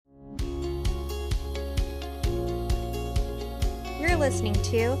listening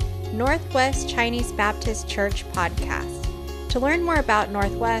to Northwest Chinese Baptist Church podcast. To learn more about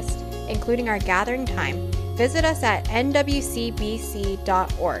Northwest, including our gathering time, visit us at nwcbc.org.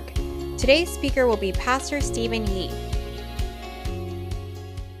 Today's speaker will be Pastor Stephen Yee.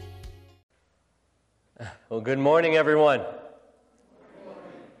 Well, good morning, everyone.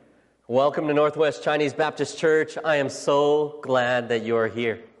 Welcome to Northwest Chinese Baptist Church. I am so glad that you are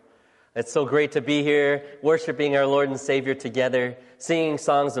here. It's so great to be here, worshiping our Lord and Savior together, singing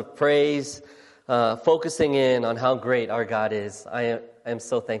songs of praise, focusing in on how great our God is. I am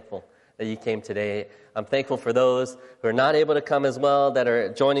so thankful that you came today. I'm thankful for those who are not able to come as well, that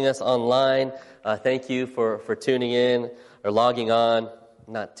are joining us online. Thank you for tuning in or logging on.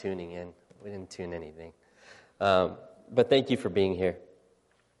 Not tuning in. We didn't tune anything. But thank you for being here.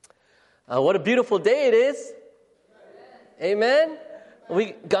 What a beautiful day it is. Amen.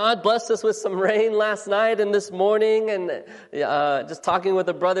 God blessed us with some rain last night and this morning, and just talking with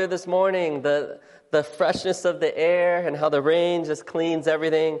a brother this morning, the freshness of the air and how the rain just cleans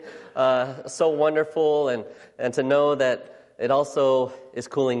everything, so wonderful, and to know that it also is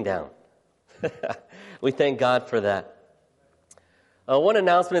cooling down. We thank God for that. One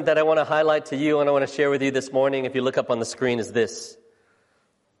announcement that I want to highlight to you and I want to share with you this morning, if you look up on the screen, is this.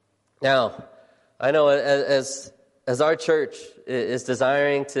 Now, I know as our church is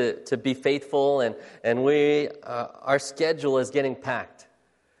desiring to be faithful, and our schedule is getting packed.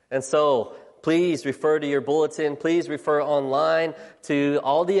 And so, please refer to your bulletin. Please refer online to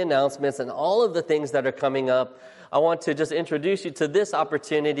all the announcements and all of the things that are coming up. I want to just introduce you to this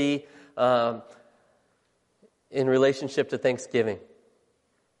opportunity in relationship to Thanksgiving.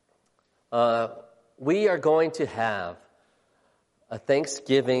 We are going to have a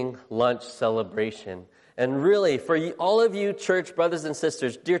Thanksgiving lunch celebration. And really, for all of you church brothers and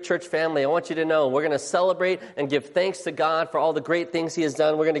sisters, dear church family, I want you to know we're going to celebrate and give thanks to God for all the great things He has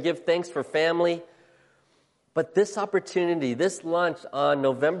done. We're going to give thanks for family. But this opportunity, this lunch on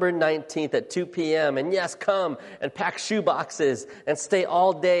November 19th at 2 p.m., and yes, come and pack shoe boxes and stay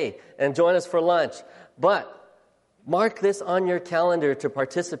all day and join us for lunch. But mark this on your calendar to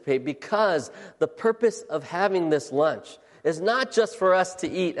participate, because the purpose of having this lunch is not just for us to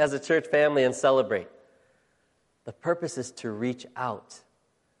eat as a church family and celebrate. The purpose is to reach out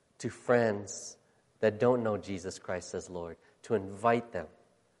to friends that don't know Jesus Christ as Lord, to invite them.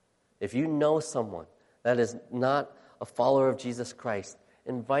 If you know someone that is not a follower of Jesus Christ,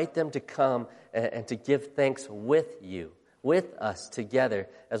 invite them to come and to give thanks with you, with us together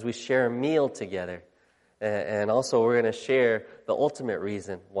as we share a meal together. And also we're going to share the ultimate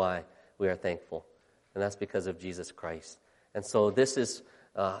reason why we are thankful, and that's because of Jesus Christ. And so this is,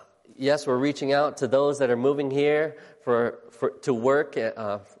 yes, we're reaching out to those that are moving here to work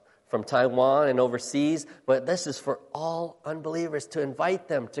from Taiwan and overseas, but this is for all unbelievers, to invite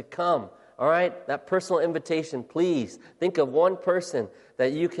them to come. All right? That personal invitation, please think of one person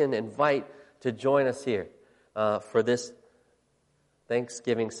that you can invite to join us here for this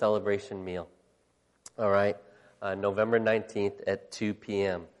Thanksgiving celebration meal. All right? November 19th at 2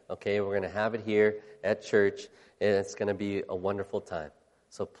 p.m. Okay? We're going to have it here at church, and it's going to be a wonderful time.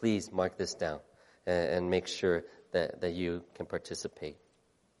 So please mark this down and make sure that you can participate.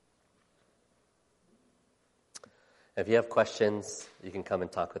 If you have questions, you can come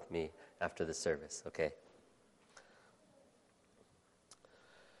and talk with me after the service, okay?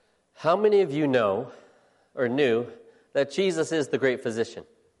 How many of you know or knew that Jesus is the great physician?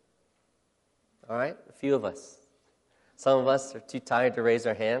 All right, a few of us. Some of us are too tired to raise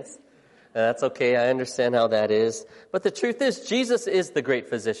our hands. That's okay. I understand how that is. But the truth is, Jesus is the great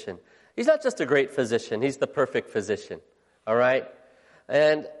physician. He's not just a great physician. He's the perfect physician. All right?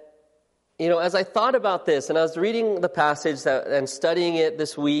 And, as I thought about this, and I was reading the passage and studying it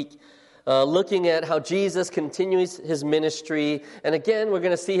this week, looking at how Jesus continues His ministry. And again, we're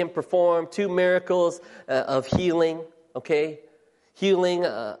going to see Him perform 2 miracles of healing, okay? Healing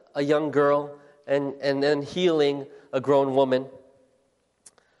a young girl and then healing a grown woman.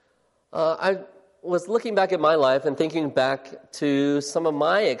 I was looking back at my life and thinking back to some of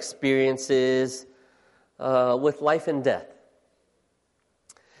my experiences with life and death.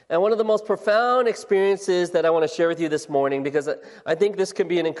 And one of the most profound experiences that I want to share with you this morning, because I think this can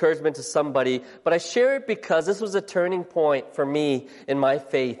be an encouragement to somebody, but I share it because this was a turning point for me in my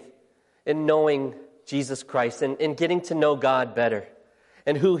faith, in knowing Jesus Christ and in getting to know God better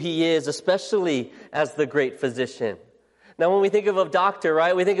and who He is, especially as the great physician. Now, when we think of a doctor,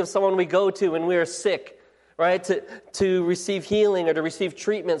 right, we think of someone we go to when we are sick, right, to receive healing or to receive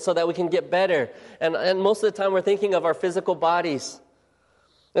treatment so that we can get better. And most of the time we're thinking of our physical bodies.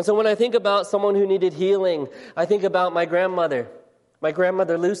 And so when I think about someone who needed healing, I think about my grandmother my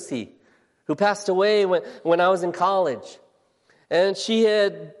grandmother Lucy, who passed away when I was in college. And she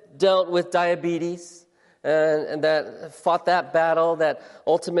had dealt with diabetes and that fought that battle that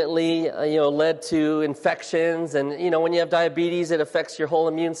ultimately led to infections. And when you have diabetes, it affects your whole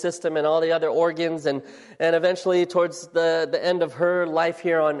immune system and all the other organs. And eventually, towards the end of her life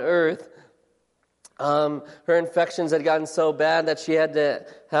here on earth, her infections had gotten so bad that she had to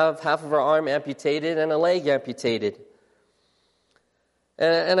have half of her arm amputated and a leg amputated.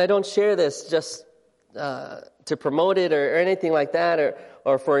 And I don't share this just to promote it or anything like that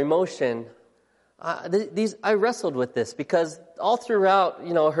or for emotion. I wrestled with this because all throughout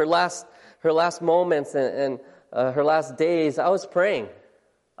her last moments and her last days, I was praying.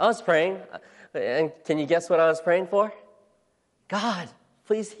 And can you guess what I was praying for? God,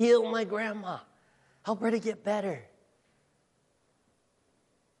 please heal my grandma. Help her to get better.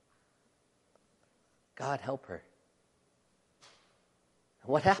 God, help her.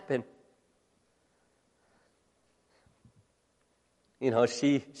 What happened?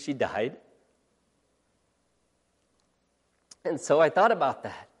 She died. And so I thought about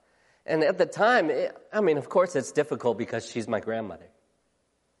that. And at the time, of course it's difficult because she's my grandmother.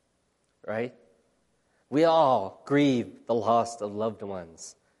 Right? We all grieve the loss of loved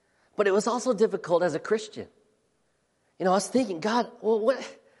ones. But it was also difficult as a Christian. I was thinking, God, well,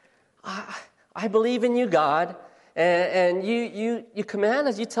 I believe in you, God. And you command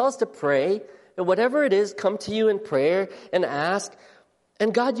us, you tell us to pray. And whatever it is, come to you in prayer and ask.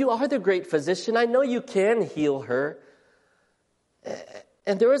 And God, you are the great physician. I know you can heal her.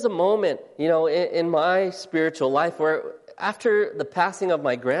 And there was a moment, in my spiritual life where after the passing of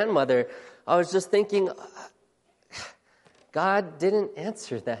my grandmother, I was just thinking, God didn't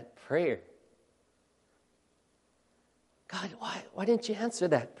answer that prayer. God, why didn't you answer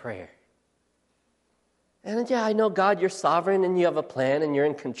that prayer? And yeah, I know, God, you're sovereign and you have a plan and you're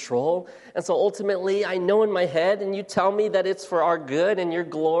in control. And so ultimately, I know in my head and you tell me that it's for our good and your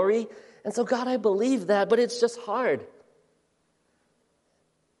glory. And so, God, I believe that, but it's just hard.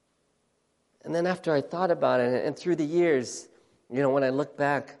 And then after I thought about it, and through the years, when I look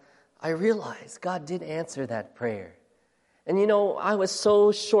back, I realized God did answer that prayer. And I was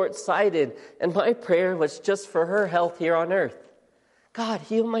so short-sighted, and my prayer was just for her health here on earth. God,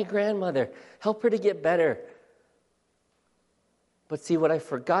 heal my grandmother. Help her to get better. But see, what I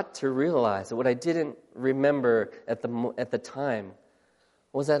forgot to realize, what I didn't remember at the time,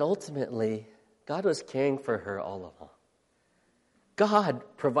 was that ultimately, God was caring for her all along. God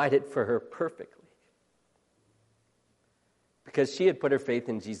provided for her perfectly because she had put her faith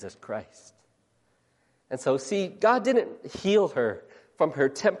in Jesus Christ. And so, see, God didn't heal her from her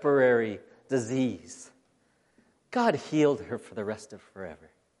temporary disease. God healed her for the rest of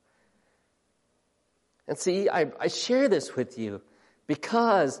forever. And see, I share this with you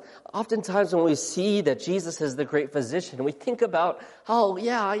because oftentimes when we see that Jesus is the great physician, we think about, oh,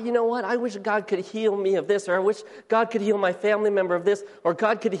 yeah, you know what? I wish God could heal me of this, or I wish God could heal my family member of this, or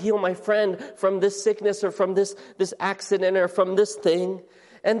God could heal my friend from this sickness or from this accident or from this thing.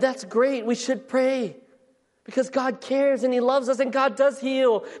 And that's great. We should pray because God cares and He loves us and God does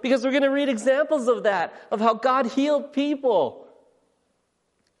heal, because we're going to read examples of that, of how God healed people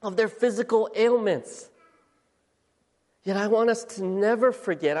of their physical ailments. Yet I want us to never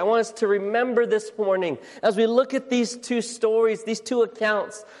forget. I want us to remember this morning as we look at these two stories, these two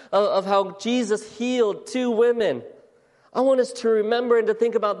accounts of how Jesus healed two women. I want us to remember and to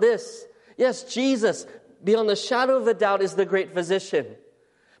think about this. Yes, Jesus, beyond the shadow of a doubt, is the great physician.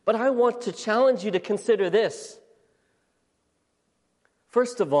 But I want to challenge you to consider this.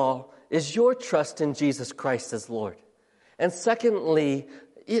 First of all, is your trust in Jesus Christ as Lord. And secondly,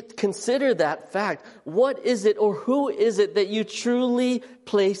 consider that fact. What is it or who is it that you truly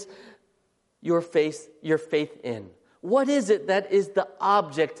place your faith in? What is it that is the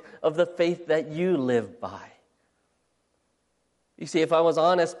object of the faith that you live by? You see, if I was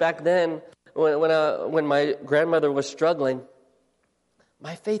honest back then, when my grandmother was struggling,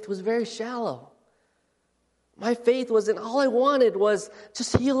 my faith was very shallow. My faith wasn't, all I wanted was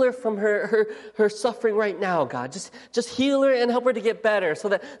just heal her from her suffering right now, God. Just heal her and help her to get better so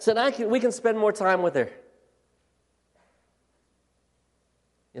that we can spend more time with her.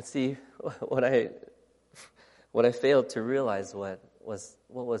 You see, what I failed to realize what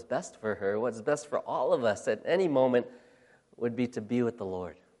was best for her, what's best for all of us at any moment would be to be with the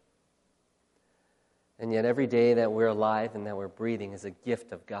Lord. And yet every day that we're alive and that we're breathing is a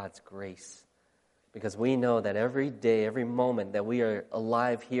gift of God's grace. Because we know that every day, every moment that we are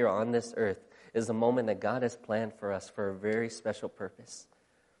alive here on this earth is a moment that God has planned for us for a very special purpose.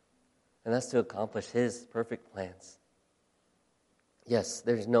 And that's to accomplish His perfect plans. Yes,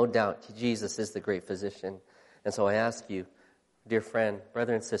 there's no doubt Jesus is the great physician. And so I ask you, dear friend,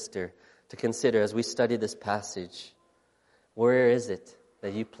 brother and sister, to consider as we study this passage, where is it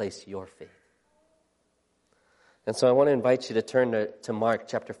that you place your faith? And so I want to invite you to turn to Mark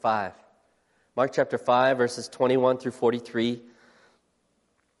chapter 5. Mark chapter 5, verses 21 through 43.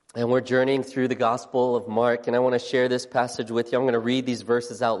 And we're journeying through the Gospel of Mark, and I want to share this passage with you. I'm going to read these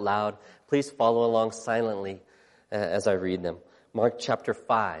verses out loud. Please follow along silently as I read them. Mark chapter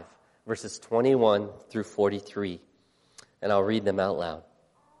 5, verses 21 through 43. And I'll read them out loud.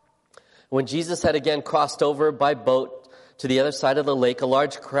 When Jesus had again crossed over by boat to the other side of the lake, a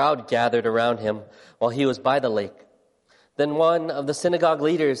large crowd gathered around him while he was by the lake. Then one of the synagogue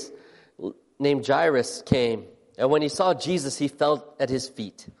leaders named Jairus came, and when he saw Jesus, he fell at his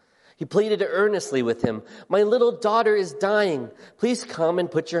feet. He pleaded earnestly with him, "My little daughter is dying. Please come and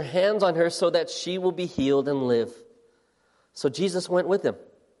put your hands on her so that she will be healed and live." So Jesus went with him.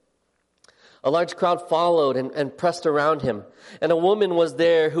 A large crowd followed and pressed around him, and a woman was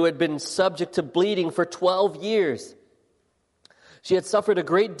there who had been subject to bleeding for 12 years. She had suffered a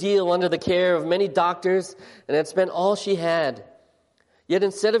great deal under the care of many doctors and had spent all she had. Yet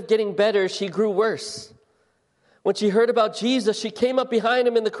instead of getting better, she grew worse. When she heard about Jesus, she came up behind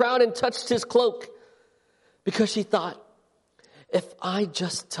him in the crowd and touched his cloak, because she thought, "If I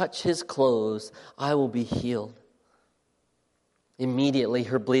just touch his clothes, I will be healed." Immediately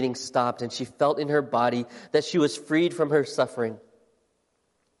her bleeding stopped, and she felt in her body that she was freed from her suffering.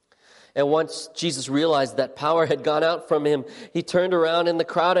 And once Jesus realized that power had gone out from him, he turned around in the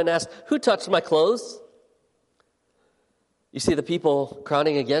crowd and asked, "Who touched my clothes?" "You see the people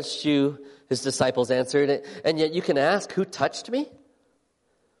crowding against you," his disciples answered, "and yet you can ask, 'Who touched me?'"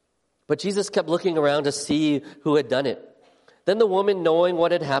 But Jesus kept looking around to see who had done it. Then the woman, knowing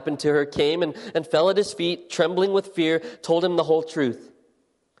what had happened to her, came and fell at his feet, trembling with fear, told him the whole truth.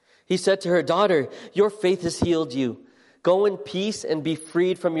 He said to her, "Daughter, your faith has healed you. Go in peace and be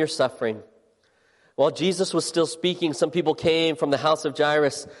freed from your suffering." While Jesus was still speaking, some people came from the house of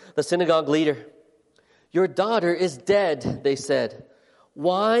Jairus, the synagogue leader. "Your daughter is dead," they said.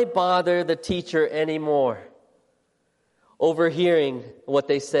 "Why bother the teacher anymore?" Overhearing what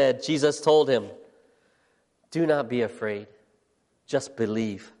they said, Jesus told him, "Do not be afraid. Just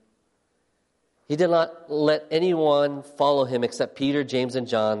believe." He did not let anyone follow him except Peter, James, and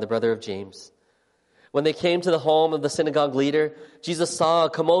John, the brother of James. When they came to the home of the synagogue leader, Jesus saw a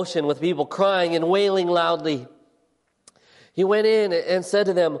commotion with people crying and wailing loudly. He went in and said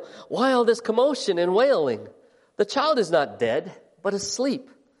to them, "Why all this commotion and wailing? The child is not dead, but asleep."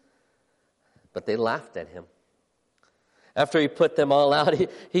 But they laughed at him. After he put them all out,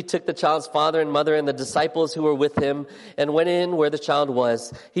 he took the child's father and mother and the disciples who were with him and went in where the child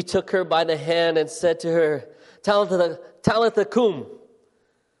was. He took her by the hand and said to her, "Talitha cum,"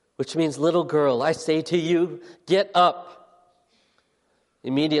 which means, "Little girl, I say to you, get up."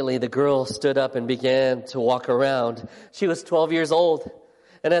 Immediately the girl stood up and began to walk around. She was 12 years old.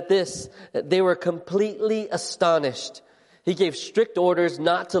 And at this, they were completely astonished. He gave strict orders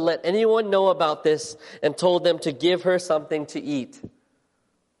not to let anyone know about this and told them to give her something to eat.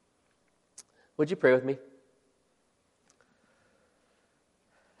 Would you pray with me?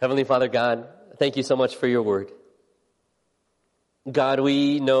 Heavenly Father God, thank you so much for your word. God,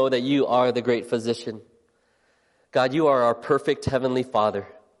 we know that you are the great physician. God, you are our perfect Heavenly Father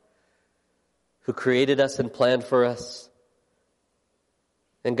who created us and planned for us.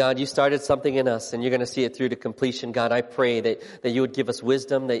 And God, you started something in us and you're going to see it through to completion. God, I pray that you would give us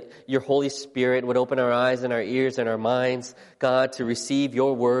wisdom, that your Holy Spirit would open our eyes and our ears and our minds, God, to receive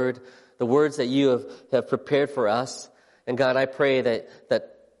your word, the words that you have prepared for us. And God, I pray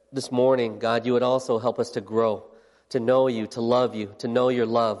that this morning, God, you would also help us to grow, to know you, to love you, to know your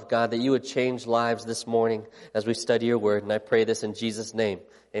love. God, that you would change lives this morning as we study your word. And I pray this in Jesus' name.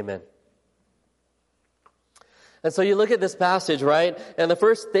 Amen. And so you look at this passage, right? And the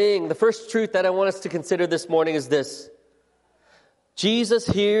first truth that I want us to consider this morning is this. Jesus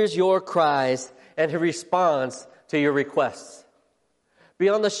hears your cries and he responds to your requests.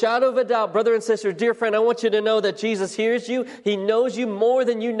 Beyond the shadow of a doubt, brother and sister, dear friend, I want you to know that Jesus hears you. He knows you more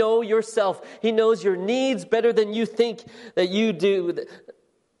than you know yourself. He knows your needs better than you think that you do.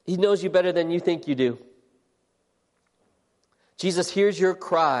 He knows you better than you think you do. Jesus hears your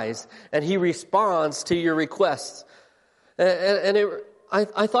cries and he responds to your requests.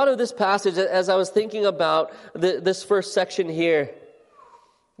 I thought of this passage as I was thinking about this first section here.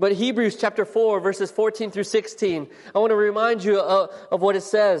 But Hebrews chapter 4, verses 14 through 16, I want to remind you of what it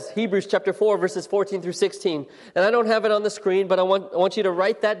says. Hebrews chapter 4, verses 14 through 16. And I don't have it on the screen, but I want you to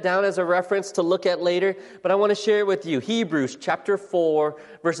write that down as a reference to look at later. But I want to share it with you. Hebrews chapter 4,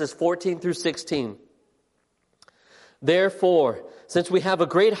 verses 14 through 16. Therefore, since we have a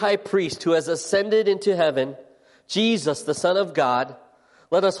great high priest who has ascended into heaven, Jesus, the Son of God,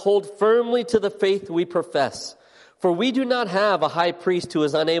 let us hold firmly to the faith we profess. For we do not have a high priest who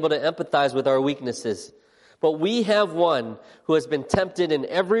is unable to empathize with our weaknesses, but we have one who has been tempted in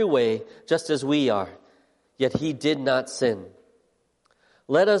every way, just as we are, yet he did not sin.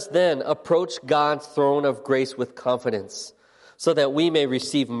 Let us then approach God's throne of grace with confidence, so that we may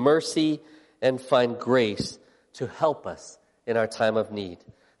receive mercy and find grace to help us in our time of need.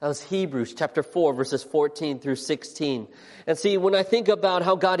 That was Hebrews chapter 4, verses 14 through 16. And see, when I think about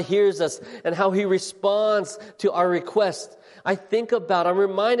how God hears us and how he responds to our request, I'm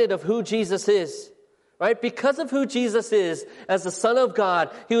reminded of who Jesus is, right? Because of who Jesus is, as the Son of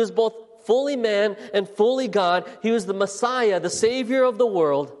God, he was both fully man and fully God. He was the Messiah, the Savior of the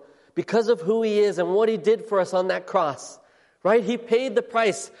world, because of who he is and what he did for us on that cross. Right? He paid the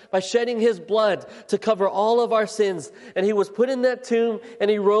price by shedding his blood to cover all of our sins. And he was put in that tomb and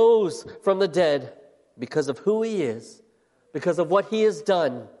he rose from the dead because of who he is, because of what he has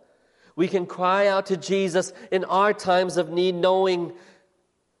done. We can cry out to Jesus in our times of need, knowing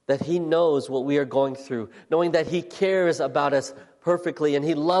that he knows what we are going through, knowing that he cares about us perfectly and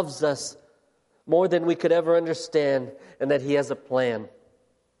he loves us more than we could ever understand, and that he has a plan.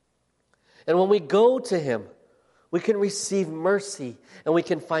 And when we go to him, we can receive mercy and we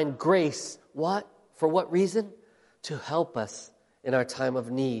can find grace. What? For what reason? To help us in our time of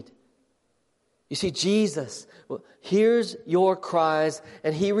need. You see, Jesus hears your cries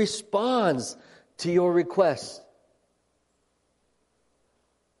and he responds to your requests.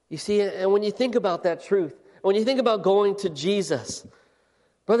 You see, and when you think about that truth, when you think about going to Jesus,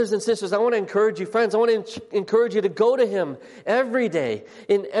 brothers and sisters, I want to encourage you, friends, I want to encourage you to go to him every day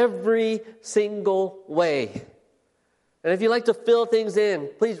in every single way. And if you like to fill things in,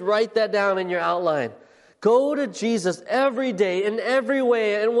 please write that down in your outline. Go to Jesus every day, in every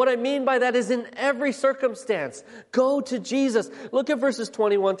way. And what I mean by that is in every circumstance. Go to Jesus. Look at verses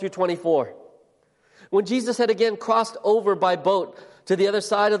 21 through 24. When Jesus had again crossed over by boat to the other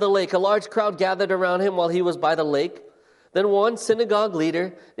side of the lake, a large crowd gathered around him while he was by the lake. Then one synagogue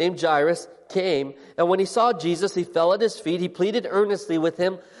leader named Jairus came, and when he saw Jesus, he fell at his feet. He pleaded earnestly with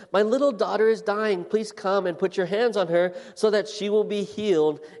him, "My little daughter is dying. Please come and put your hands on her so that she will be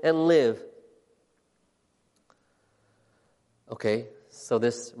healed and live." Okay, so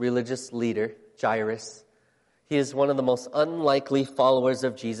this religious leader, Jairus, he is one of the most unlikely followers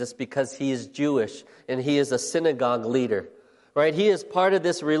of Jesus because he is Jewish and he is a synagogue leader, right? He is part of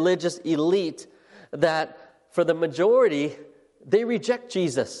this religious elite that, for the majority, they reject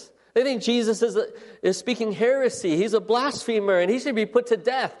Jesus. They think Jesus is speaking heresy. He's a blasphemer and he should be put to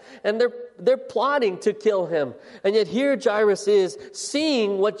death. And they're plotting to kill him. And yet here Jairus is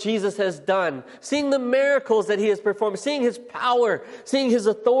seeing what Jesus has done, seeing the miracles that he has performed, seeing his power, seeing his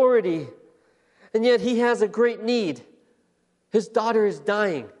authority. And yet he has a great need. His daughter is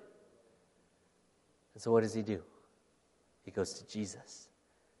dying. And so what does he do? He goes to Jesus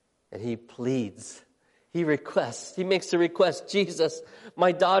and he pleads. He requests, he makes a request, "Jesus,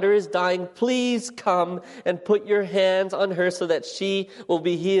 my daughter is dying. Please come and put your hands on her so that she will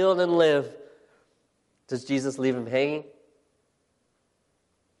be healed and live." Does Jesus leave him hanging?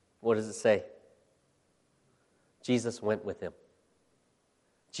 What does it say? Jesus went with him.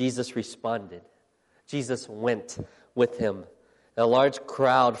 Jesus responded. Jesus went with him. A large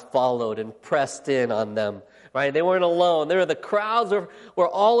crowd followed and pressed in on them. Right? They weren't alone. The crowds were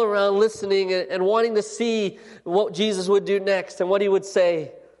all around listening and wanting to see what Jesus would do next and what he would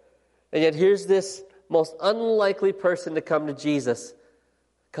say. And yet here's this most unlikely person to come to Jesus.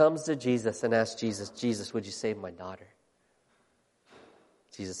 Comes to Jesus and asks Jesus, "Jesus, would you save my daughter?"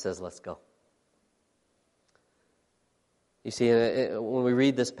 Jesus says, "Let's go." You see, when we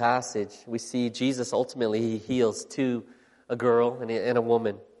read this passage, we see Jesus ultimately he heals a girl and a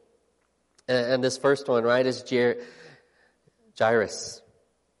woman. And this first one, right, is Jairus.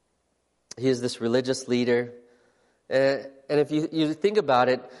 He is this religious leader. And if you think about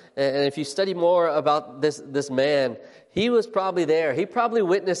it, and if you study more about this man, he was probably there. He probably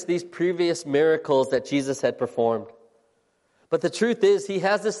witnessed these previous miracles that Jesus had performed. But the truth is, he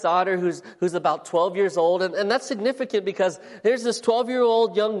has this daughter who's about 12 years old. And that's significant because there's this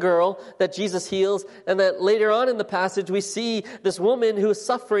 12-year-old young girl that Jesus heals. And that later on in the passage, we see this woman who is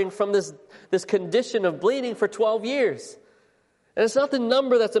suffering from this condition of bleeding for 12 years. And it's not the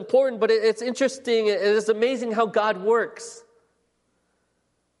number that's important, but it's interesting. It is amazing how God works.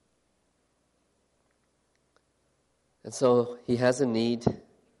 And so he has a need,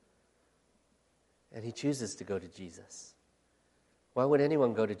 and he chooses to go to Jesus. Why would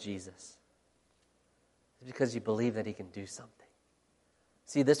anyone go to Jesus? It's because you believe that he can do something.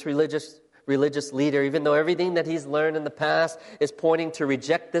 See, this religious leader, even though everything that he's learned in the past is pointing to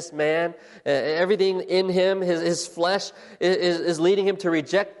reject this man, everything in him, his flesh, is leading him to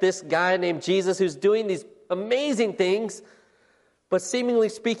reject this guy named Jesus who's doing these amazing things, but seemingly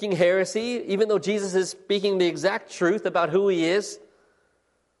speaking heresy, even though Jesus is speaking the exact truth about who he is.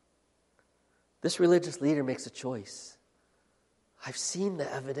 This religious leader makes a choice. I've seen the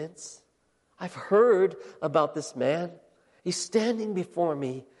evidence. I've heard about this man. He's standing before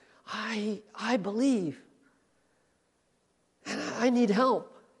me. I believe. And I need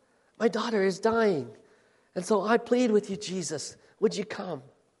help. My daughter is dying. And so I plead with you, Jesus, would you come?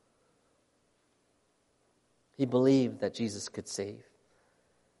 He believed that Jesus could save.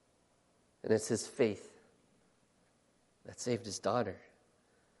 And it's his faith that saved his daughter.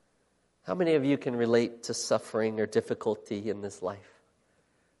 How many of you can relate to suffering or difficulty in this life?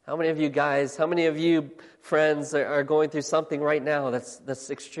 How many of you guys, how many of you friends are going through something right now that's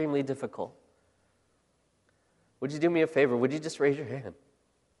extremely difficult? Would you do me a favor? Would you just raise your hand?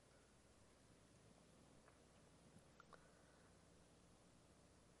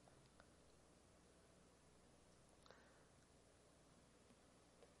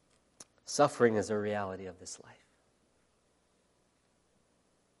 Suffering is a reality of this life.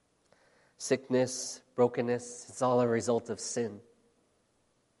 Sickness, brokenness, it's all a result of sin.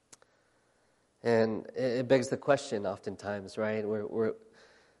 And it begs the question oftentimes, right?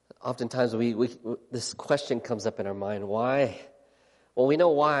 Oftentimes this question comes up in our mind. Why? Well, we know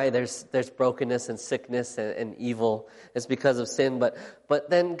why there's brokenness and sickness and evil. It's because of sin. But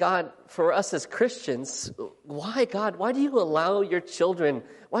then God, for us as Christians, why, God? Why do you allow your children,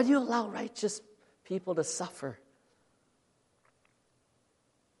 why do you allow righteous people to suffer?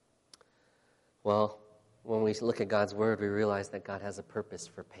 Well, when we look at God's word, we realize that God has a purpose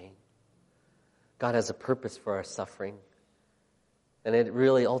for pain. God has a purpose for our suffering. And it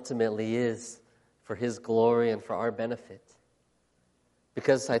really ultimately is for his glory and for our benefit.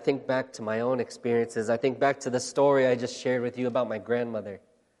 Because I think back to my own experiences. I think back to the story I just shared with you about my grandmother.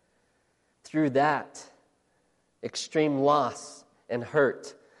 Through that extreme loss and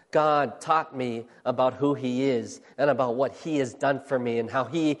hurt, God taught me about who he is and about what he has done for me and how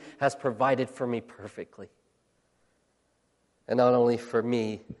he has provided for me perfectly. And not only for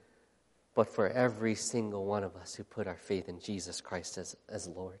me, but for every single one of us who put our faith in Jesus Christ as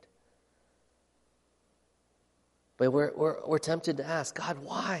Lord. But we're tempted to ask, God,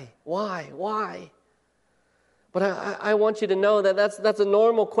 why? But I want you to know that that's a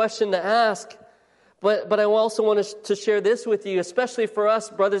normal question to ask. But I also want to share this with you, especially for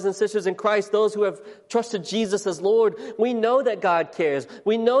us, brothers and sisters in Christ, those who have trusted Jesus as Lord. We know that God cares.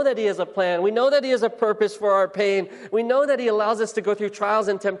 We know that he has a plan. We know that he has a purpose for our pain. We know that he allows us to go through trials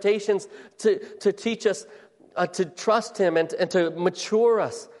and temptations to teach us to trust him and to mature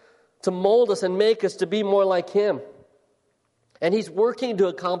us, to mold us and make us to be more like him. And he's working to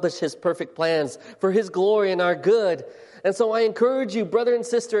accomplish his perfect plans for his glory and our good. And so I encourage you, brother and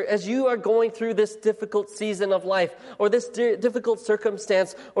sister, as you are going through this difficult season of life, or this difficult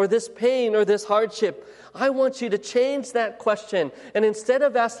circumstance, or this pain, or this hardship, I want you to change that question. And instead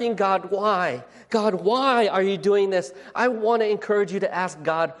of asking God, why are you doing this? I want to encourage you to ask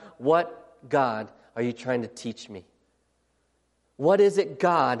God, what, God, are you trying to teach me? What is it,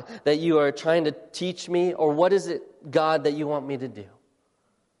 God, that you are trying to teach me? Or what is it, God, that you want me to do?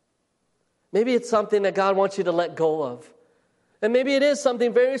 Maybe it's something that God wants you to let go of. And maybe it is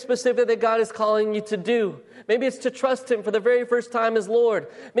something very specific that God is calling you to do. Maybe it's to trust him for the very first time as Lord.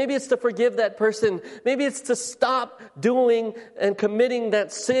 Maybe it's to forgive that person. Maybe it's to stop doing and committing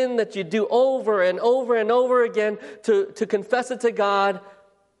that sin that you do over and over and over again, to confess it to God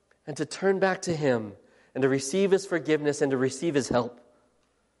and to turn back to him and to receive his forgiveness and to receive his help.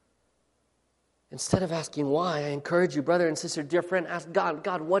 Instead of asking why, I encourage you, brother and sister, dear friend, ask God,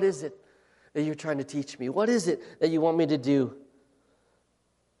 God, what is it that you're trying to teach me? What is it that you want me to do?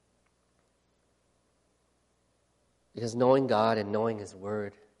 Because knowing God and knowing his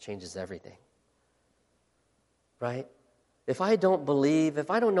word changes everything. Right? If I don't believe,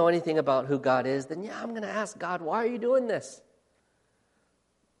 if I don't know anything about who God is, then I'm going to ask God, why are you doing this?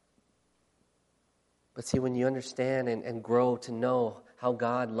 But see, when you understand and grow to know how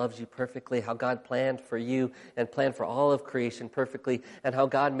God loves you perfectly, how God planned for you and planned for all of creation perfectly, and how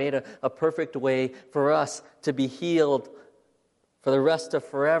God made a perfect way for us to be healed for the rest of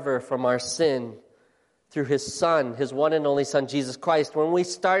forever from our sin through His Son, His one and only Son, Jesus Christ. When we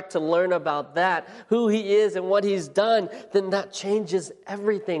start to learn about that, who He is and what He's done, then that changes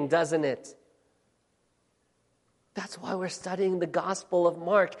everything, doesn't it? That's why we're studying the Gospel of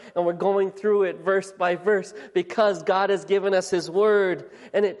Mark, and we're going through it verse by verse, because God has given us His Word,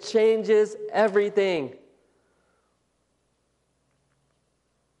 and it changes everything.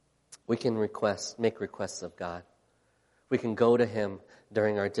 We can make requests of God. We can go to Him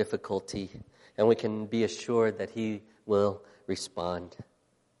during our difficulty, and we can be assured that He will respond.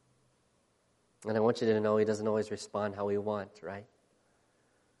 And I want you to know He doesn't always respond how we want, right?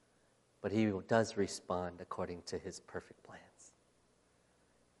 But He does respond according to His perfect plans.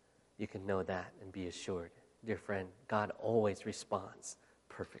 You can know that and be assured. Dear friend, God always responds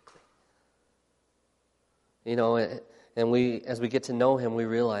perfectly. You know, and as we get to know Him, we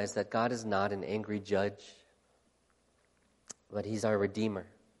realize that God is not an angry judge, but He's our Redeemer.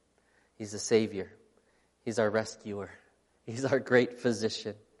 He's a Savior. He's our rescuer. He's our great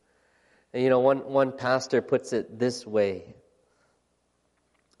physician. And you know, one pastor puts it this way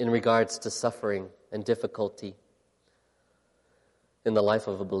in regards to suffering and difficulty in the life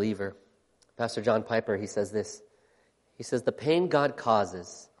of a believer. Pastor John Piper, he says this. He says, the pain God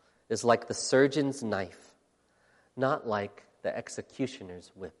causes is like the surgeon's knife, not like the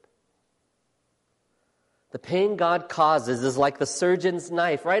executioner's whip. The pain God causes is like the surgeon's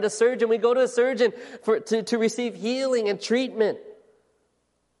knife, right? A surgeon, we go to a surgeon to receive healing and treatment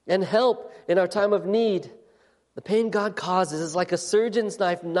and help in our time of need. The pain God causes is like a surgeon's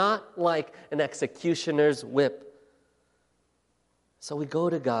knife, not like an executioner's whip. So we go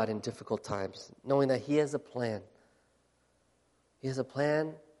to God in difficult times, knowing that He has a plan. He has a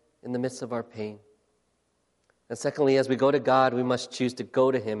plan in the midst of our pain. And secondly, as we go to God, we must choose to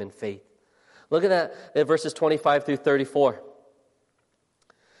go to Him in faith. Look at that at verses 25 through 34.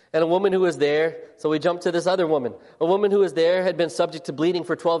 And a woman who was there, so we jump to this other woman. A woman who was there had been subject to bleeding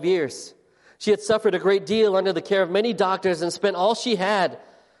for 12 years. She had suffered a great deal under the care of many doctors and spent all she had.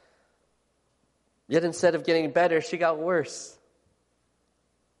 Yet instead of getting better, she got worse.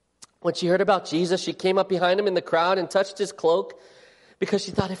 When she heard about Jesus, she came up behind Him in the crowd and touched His cloak because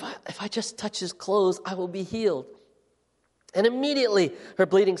she thought, if I just touch His clothes, I will be healed. And immediately her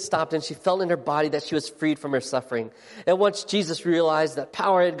bleeding stopped and she felt in her body that she was freed from her suffering. And once Jesus realized that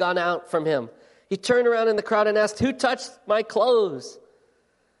power had gone out from Him, He turned around in the crowd and asked, who touched my clothes?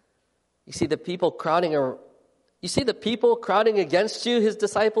 You see the people crowding against you, His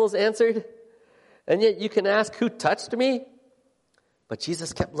disciples answered. And yet you can ask, who touched me? But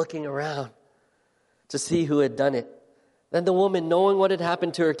Jesus kept looking around to see who had done it. Then the woman, knowing what had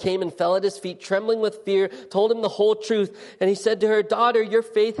happened to her, came and fell at His feet, trembling with fear, told Him the whole truth. And He said to her, daughter, your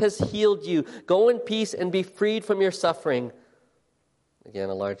faith has healed you. Go in peace and be freed from your suffering. Again,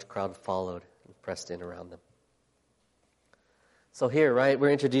 a large crowd followed and pressed in around them. So here, right,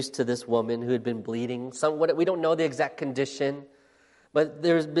 we're introduced to this woman who had been bleeding. We don't know the exact condition, but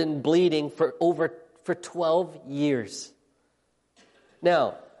there's been bleeding for 12 years.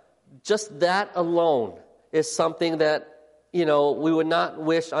 Now, just that alone is something that, you know, we would not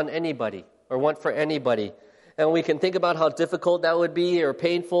wish on anybody or want for anybody. And we can think about how difficult that would be or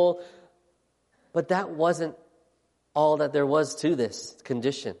painful. But that wasn't all that there was to this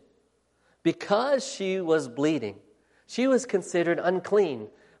condition. Because she was bleeding, she was considered unclean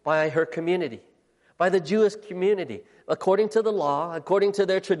by her community, by the Jewish community. According to the law, according to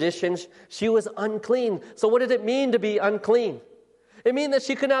their traditions, she was unclean. So what did it mean to be unclean? It means that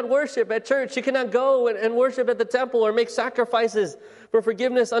she could not worship at church. She could not go and worship at the temple or make sacrifices for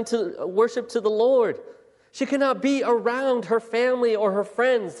forgiveness unto worship to the Lord. She could not be around her family or her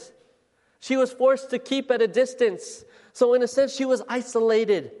friends. She was forced to keep at a distance. So in a sense, she was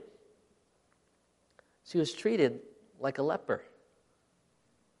isolated. She was treated like a leper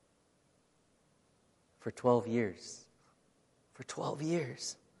for 12 years. For 12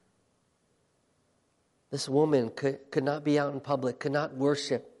 years. This woman could not be out in public, could not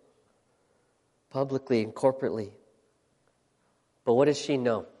worship publicly and corporately. But what does she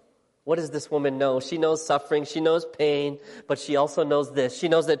know? What does this woman know? She knows suffering, she knows pain, but she also knows this. She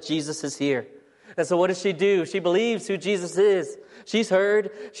knows that Jesus is here. And so what does she do? She believes who Jesus is. She's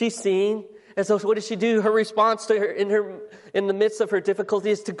heard, she's seen. And so what does she do? Her response to her in the midst of her difficulty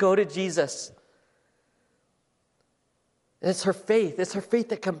is to go to Jesus. And it's her faith. It's her faith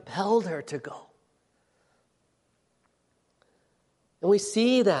that compelled her to go. And we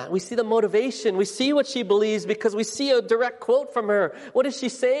see that. We see the motivation. We see what she believes because we see a direct quote from her. What does she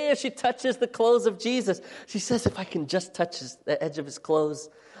say as she touches the clothes of Jesus? She says, if I can just touch the edge of His clothes,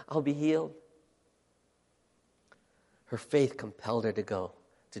 I'll be healed. Her faith compelled her to go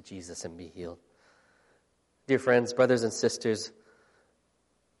to Jesus and be healed. Dear friends, brothers and sisters,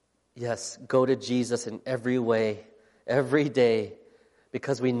 yes, go to Jesus in every way, every day,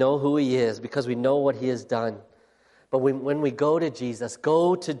 because we know who he is, because we know what he has done. But when we go to Jesus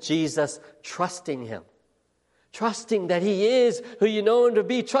trusting him. Trusting that he is who you know him to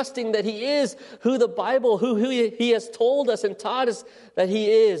be. Trusting that he is who the Bible, who he has told us and taught us that he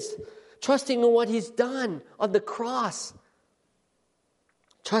is. Trusting in what he's done on the cross.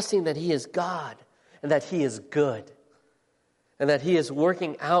 Trusting that he is God and that he is good. And that he is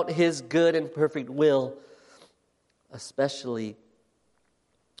working out his good and perfect will, especially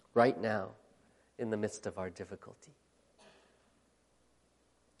right now in the midst of our difficulty.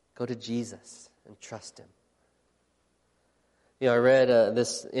 Go to Jesus and trust him. You know, I read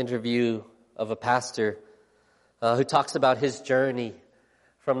this interview of a pastor who talks about his journey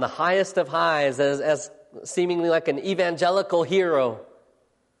from the highest of highs as seemingly like an evangelical hero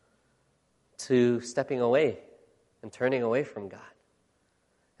to stepping away and turning away from God.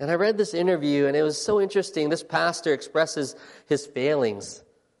 And I read this interview, and it was so interesting. This pastor expresses his failings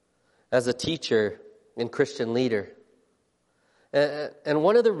as a teacher and Christian leader. And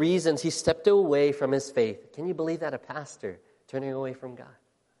one of the reasons he stepped away from his faith, can you believe that, a pastor turning away from God?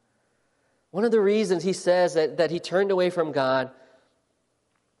 One of the reasons he says that he turned away from God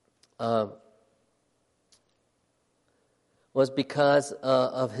was because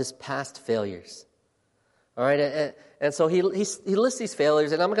of his past failures. All right, and so he lists these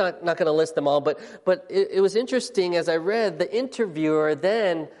failures, and I'm not going to list them all, but it was interesting as I read, the interviewer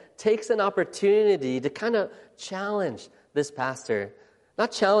then takes an opportunity to kind of challenge this pastor.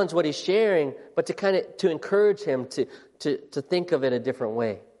 Not challenge what he's sharing, but to encourage him to think of it a different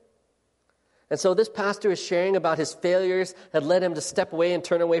way. And so this pastor is sharing about his failures had led him to step away and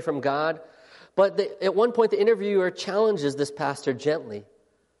turn away from God. But at one point, the interviewer challenges this pastor gently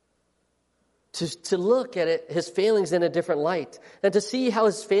to look at his failings in a different light and to see how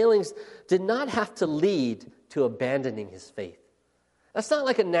his failings did not have to lead to abandoning his faith. That's not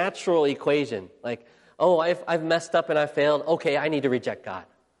like a natural equation, like, oh, I've messed up and I failed, okay, I need to reject God.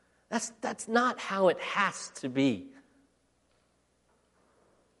 That's not how it has to be.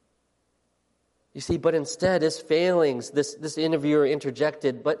 You see, but instead, his failings, this interviewer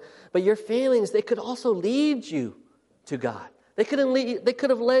interjected, but your failings, they could also lead you to God. They could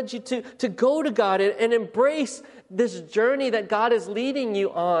have led you to go to God and embrace this journey that God is leading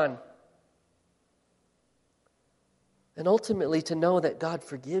you on. And ultimately to know that God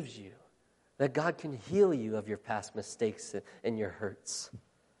forgives you, that God can heal you of your past mistakes and your hurts.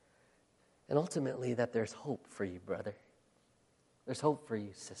 And ultimately that there's hope for you, brother. There's hope for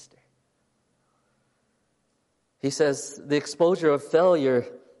you, sister. He says the exposure of failure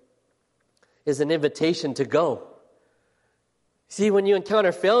is an invitation to go. See, when you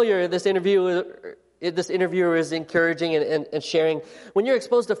encounter failure, this interviewer is encouraging and sharing. When you're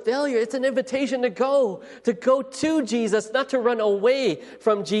exposed to failure, it's an invitation to go to Jesus, not to run away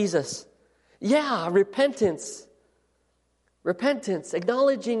from Jesus. Yeah, repentance,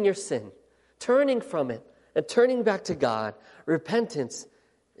 acknowledging your sin, turning from it, and turning back to God. Repentance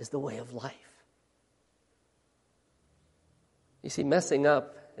is the way of life. You see, messing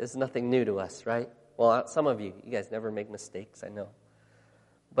up is nothing new to us, right? Well, some of you guys never make mistakes, I know.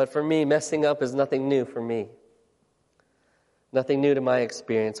 But for me, messing up is nothing new for me. Nothing new to my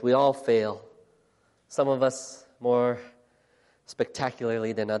experience. We all fail. Some of us more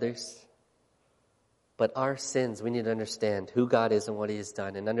spectacularly than others. But our sins, we need to understand who God is and what he has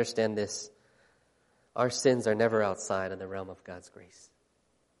done. And understand this, our sins are never outside of the realm of God's grace.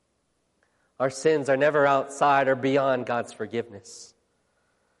 Our sins are never outside or beyond God's forgiveness.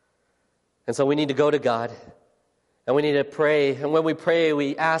 And so we need to go to God. And we need to pray. And when we pray,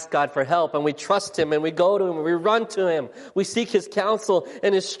 we ask God for help. And we trust him. And we go to him. And we run to him. We seek his counsel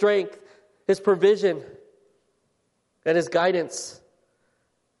and his strength, his provision, and his guidance.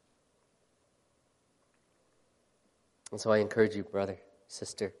 And so I encourage you, brother,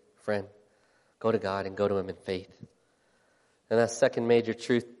 sister, friend, go to God and go to him in faith. And that second major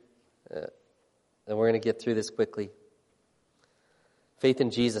truth, and we're going to get through this quickly. Faith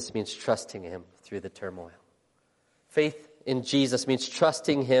in Jesus means trusting him through the turmoil. Faith in Jesus means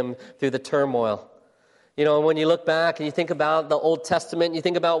trusting him through the turmoil. You know, when you look back and you think about the Old Testament, you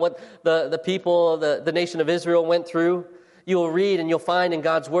think about what the people, the nation of Israel went through, you will read and you'll find in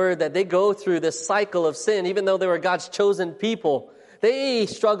God's word that they go through this cycle of sin. Even though they were God's chosen people, they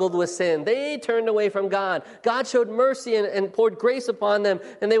struggled with sin. They turned away from God. God showed mercy and poured grace upon them,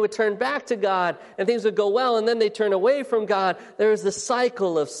 and they would turn back to God, and things would go well, and then they turn away from God. There was this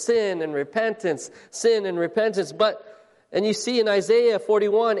cycle of sin and repentance. But And you see in Isaiah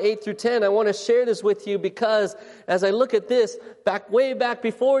 41, 8 through 10, I want to share this with you because as I look at this, way back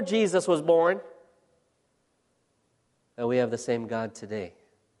before Jesus was born, and we have the same God today.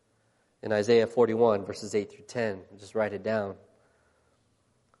 In Isaiah 41, verses 8 through 10, just write it down.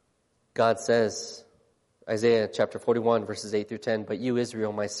 God says, Isaiah chapter 41, verses 8 through 10, "But you,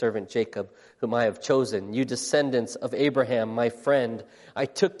 Israel, my servant Jacob, whom I have chosen, you descendants of Abraham, my friend, I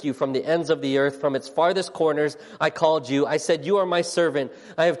took you from the ends of the earth, from its farthest corners, I called you. I said, you are my servant.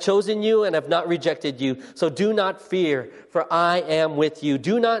 I have chosen you and have not rejected you. So do not fear, for I am with you.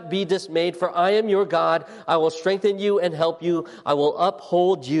 Do not be dismayed, for I am your God. I will strengthen you and help you. I will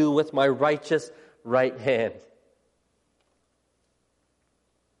uphold you with my righteous right hand."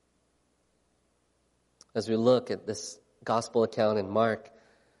 As we look at this gospel account in Mark,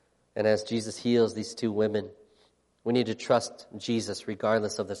 and as Jesus heals these two women, we need to trust Jesus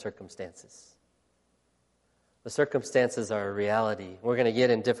regardless of the circumstances. The circumstances are a reality. We're going to get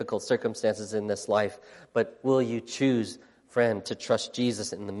in difficult circumstances in this life, but will you choose, friend, to trust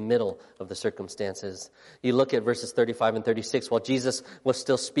Jesus in the middle of the circumstances? You look at verses 35 and 36. While Jesus was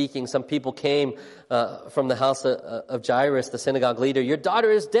still speaking, some people came from the house of Jairus, the synagogue leader. "Your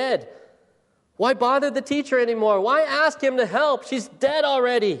daughter is dead. Why bother the teacher anymore? Why ask him to help? She's dead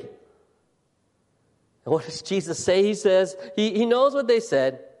already." And what does Jesus say? He says, he knows what they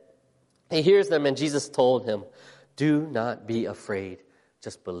said. He hears them, and Jesus told him, "Do not be afraid,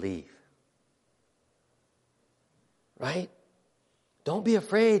 just believe." Right? Don't be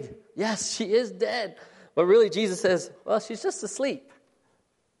afraid. Yes, she is dead. But really, Jesus says, well, she's just asleep.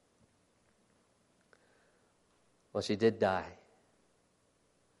 Well, she did die.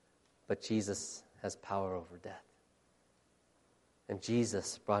 But Jesus has power over death. And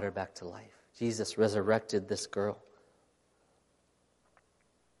Jesus brought her back to life. Jesus resurrected this girl.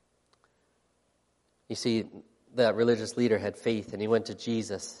 You see, that religious leader had faith, and he went to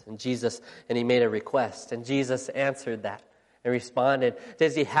Jesus. And he made a request. And Jesus answered that and responded.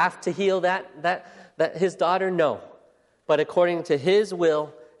 Does he have to heal that his daughter? No. But according to his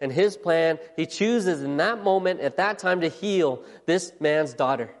will and his plan, he chooses in that moment, at that time, to heal this man's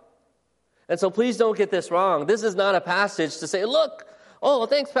daughter. And so please don't get this wrong. This is not a passage to say, look, oh,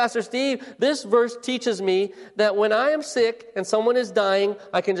 thanks, Pastor Steve. This verse teaches me that when I am sick and someone is dying,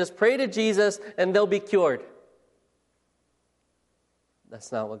 I can just pray to Jesus and they'll be cured.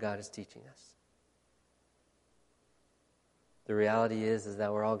 That's not what God is teaching us. The reality is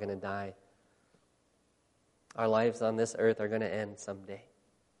that we're all going to die. Our lives on this earth are going to end someday.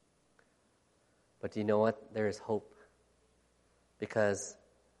 But do you know what? There is hope. Because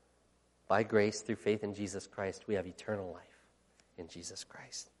by grace, through faith in Jesus Christ, we have eternal life in Jesus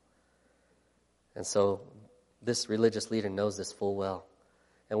Christ. And so this religious leader knows this full well.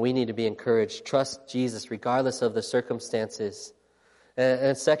 And we need to be encouraged. Trust Jesus regardless of the circumstances.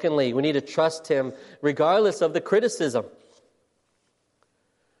 And secondly, we need to trust him regardless of the criticism.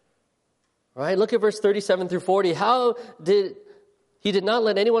 All right, look at verse 37 through 40. He did not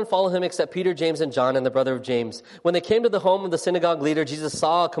let anyone follow him except Peter, James, and John, and the brother of James. When they came to the home of the synagogue leader, Jesus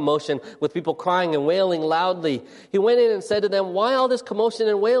saw a commotion with people crying and wailing loudly. He went in and said to them, "Why all this commotion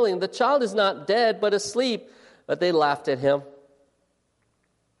and wailing? The child is not dead, but asleep." But they laughed at him.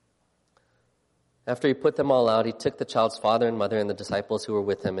 After he put them all out, he took the child's father and mother and the disciples who were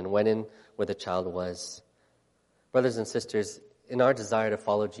with him and went in where the child was. Brothers and sisters, in our desire to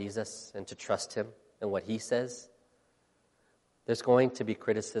follow Jesus and to trust him and what he says, there's going to be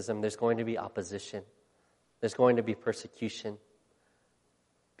criticism. There's going to be opposition. There's going to be persecution.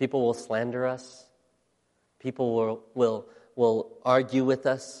 People will slander us. People will argue with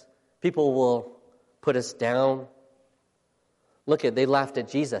us. People will put us down. Look they laughed at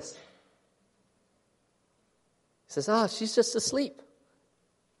Jesus. He says, she's just asleep.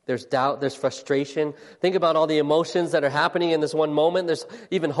 There's doubt, there's frustration. Think about all the emotions that are happening in this one moment. There's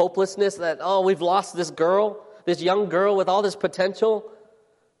even hopelessness that, we've lost this girl. This young girl with all this potential.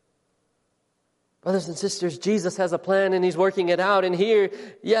 Brothers and sisters, Jesus has a plan and he's working it out. And here,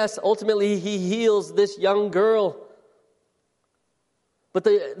 yes, ultimately he heals this young girl. But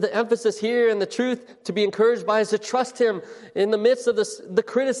the emphasis here and the truth to be encouraged by is to trust him in the midst of the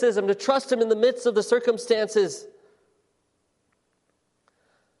criticism, to trust him in the midst of the circumstances.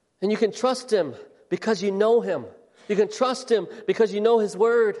 And you can trust him because you know him. You can trust him because you know his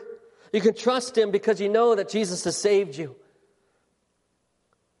word. You can trust him because you know that Jesus has saved you.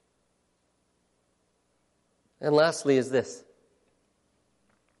 And lastly is this.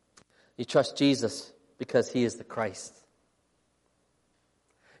 You trust Jesus because he is the Christ.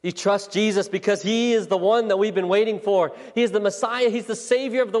 You trust Jesus because he is the one that we've been waiting for. He is the Messiah. He's the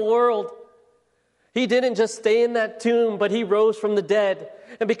Savior of the world. He didn't just stay in that tomb, but he rose from the dead.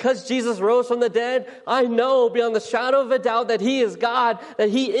 And because Jesus rose from the dead, I know beyond the shadow of a doubt that he is God, that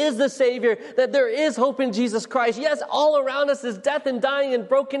he is the Savior, that there is hope in Jesus Christ. Yes, all around us is death and dying and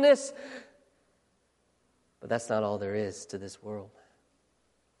brokenness. But that's not all there is to this world.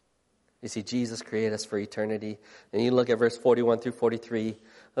 You see, Jesus created us for eternity. And you look at verse 41 through 43.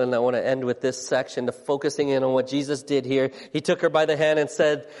 And I want to end with this section, of focusing in on what Jesus did here. He took her by the hand and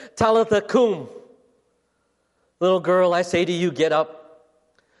said, Talitha cum. Little girl, I say to you, get up.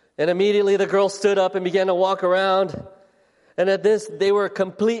 And immediately the girl stood up and began to walk around. And at this, they were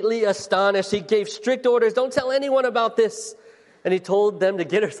completely astonished. He gave strict orders, don't tell anyone about this. And he told them to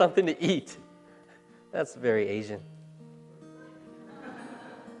get her something to eat. That's very Asian.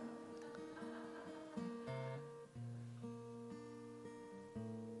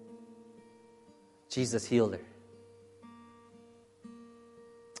 Jesus healed her.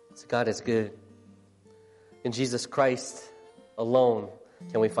 So God is good. In Jesus Christ alone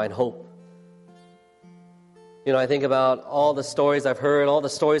can we find hope. You know, I think about all the stories I've heard, all the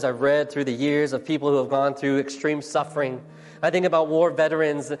stories I've read through the years of people who have gone through extreme suffering. I think about war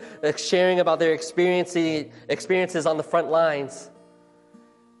veterans sharing about their experiences on the front lines.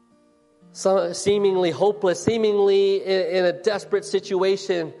 Some seemingly hopeless, seemingly in a desperate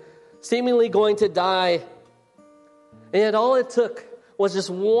situation, seemingly going to die. And yet all it took was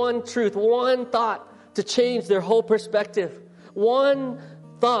just one truth, one thought to change their whole perspective. One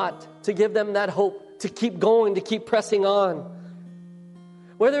thought to give them that hope, to keep going, to keep pressing on.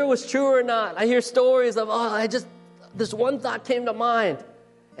 Whether it was true or not, I hear stories of, this one thought came to mind,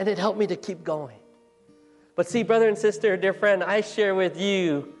 and it helped me to keep going. But see, brother and sister, dear friend, I share with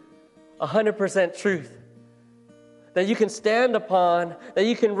you 100% truth that you can stand upon, that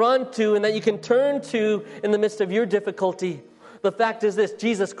you can run to, and that you can turn to in the midst of your difficulty. The fact is this: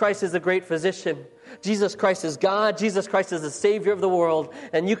 Jesus Christ is a great physician. Jesus Christ is God. Jesus Christ is the Savior of the world.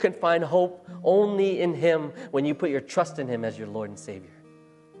 And you can find hope only in Him when you put your trust in Him as your Lord and Savior.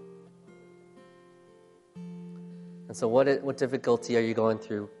 And so what difficulty are you going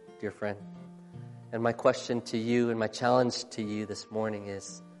through, dear friend? And my question to you and my challenge to you this morning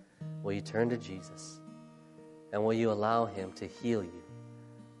is, will you turn to Jesus? And will you allow Him to heal you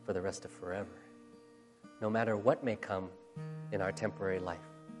for the rest of forever? No matter what may come in our temporary life,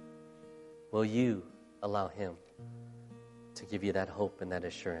 will you allow Him to give you that hope and that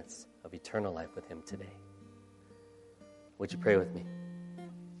assurance of eternal life with Him today? Would you pray with me?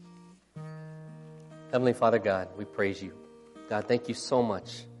 Heavenly Father God, we praise you. God, thank you so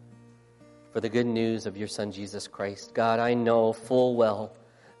much for the good news of your Son, Jesus Christ. God, I know full well,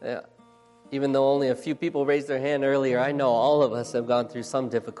 even though only a few people raised their hand earlier, I know all of us have gone through some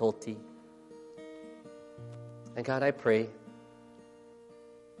difficulty. And God, I pray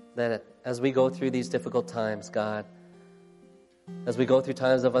that as we go through these difficult times, God, as we go through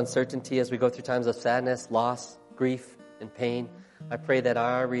times of uncertainty, as we go through times of sadness, loss, grief, and pain, I pray that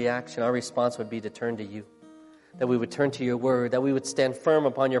our reaction, our response would be to turn to you, that we would turn to your word, that we would stand firm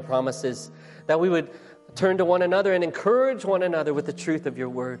upon your promises, that we would turn to one another and encourage one another with the truth of your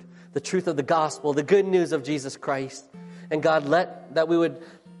word, the truth of the gospel, the good news of Jesus Christ. And God, that we would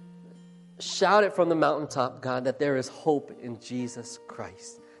shout it from the mountaintop, God, that there is hope in Jesus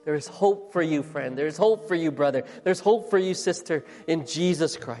Christ. There is hope for you, friend. There is hope for you, brother. There's hope for you, sister, in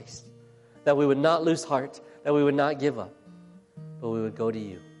Jesus Christ. That we would not lose heart, that we would not give up, but we would go to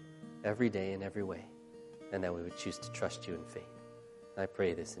you every day in every way, and that we would choose to trust you in faith. I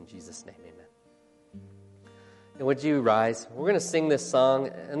pray this in Jesus' name, amen. And would you rise? We're going to sing this song,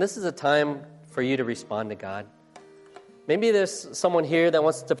 and this is a time for you to respond to God. Maybe there's someone here that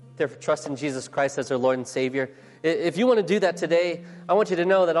wants to put their trust in Jesus Christ as their Lord and Savior. If you want to do that today, I want you to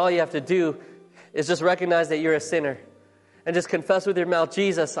know that all you have to do is just recognize that you're a sinner and just confess with your mouth,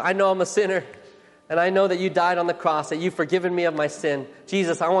 Jesus, I know I'm a sinner, and I know that you died on the cross, that you've forgiven me of my sin.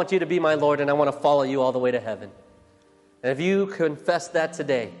 Jesus, I want you to be my Lord, and I want to follow you all the way to heaven. And if you confess that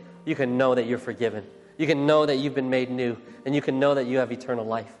today, you can know that you're forgiven. You can know that you've been made new, and you can know that you have eternal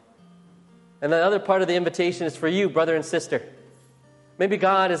life. And the other part of the invitation is for you, brother and sister. Maybe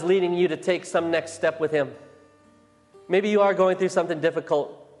God is leading you to take some next step with Him. Maybe you are going through something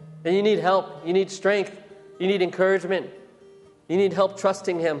difficult, and you need help, you need strength, you need encouragement, you need help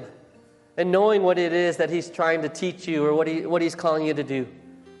trusting Him and knowing what it is that He's trying to teach you or what He's calling you to do.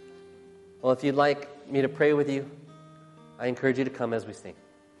 Well, if you'd like me to pray with you, I encourage you to come as we sing.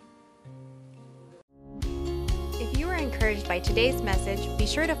 If you were encouraged by today's message, be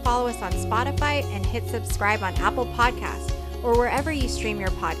sure to follow us on Spotify and hit subscribe on Apple Podcasts or wherever you stream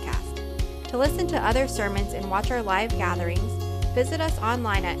your podcast. To listen to other sermons and watch our live gatherings, visit us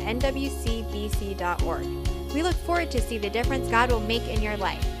online at nwcbc.org. We look forward to see the difference God will make in your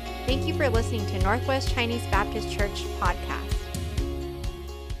life. Thank you for listening to Northwest Chinese Baptist Church podcast.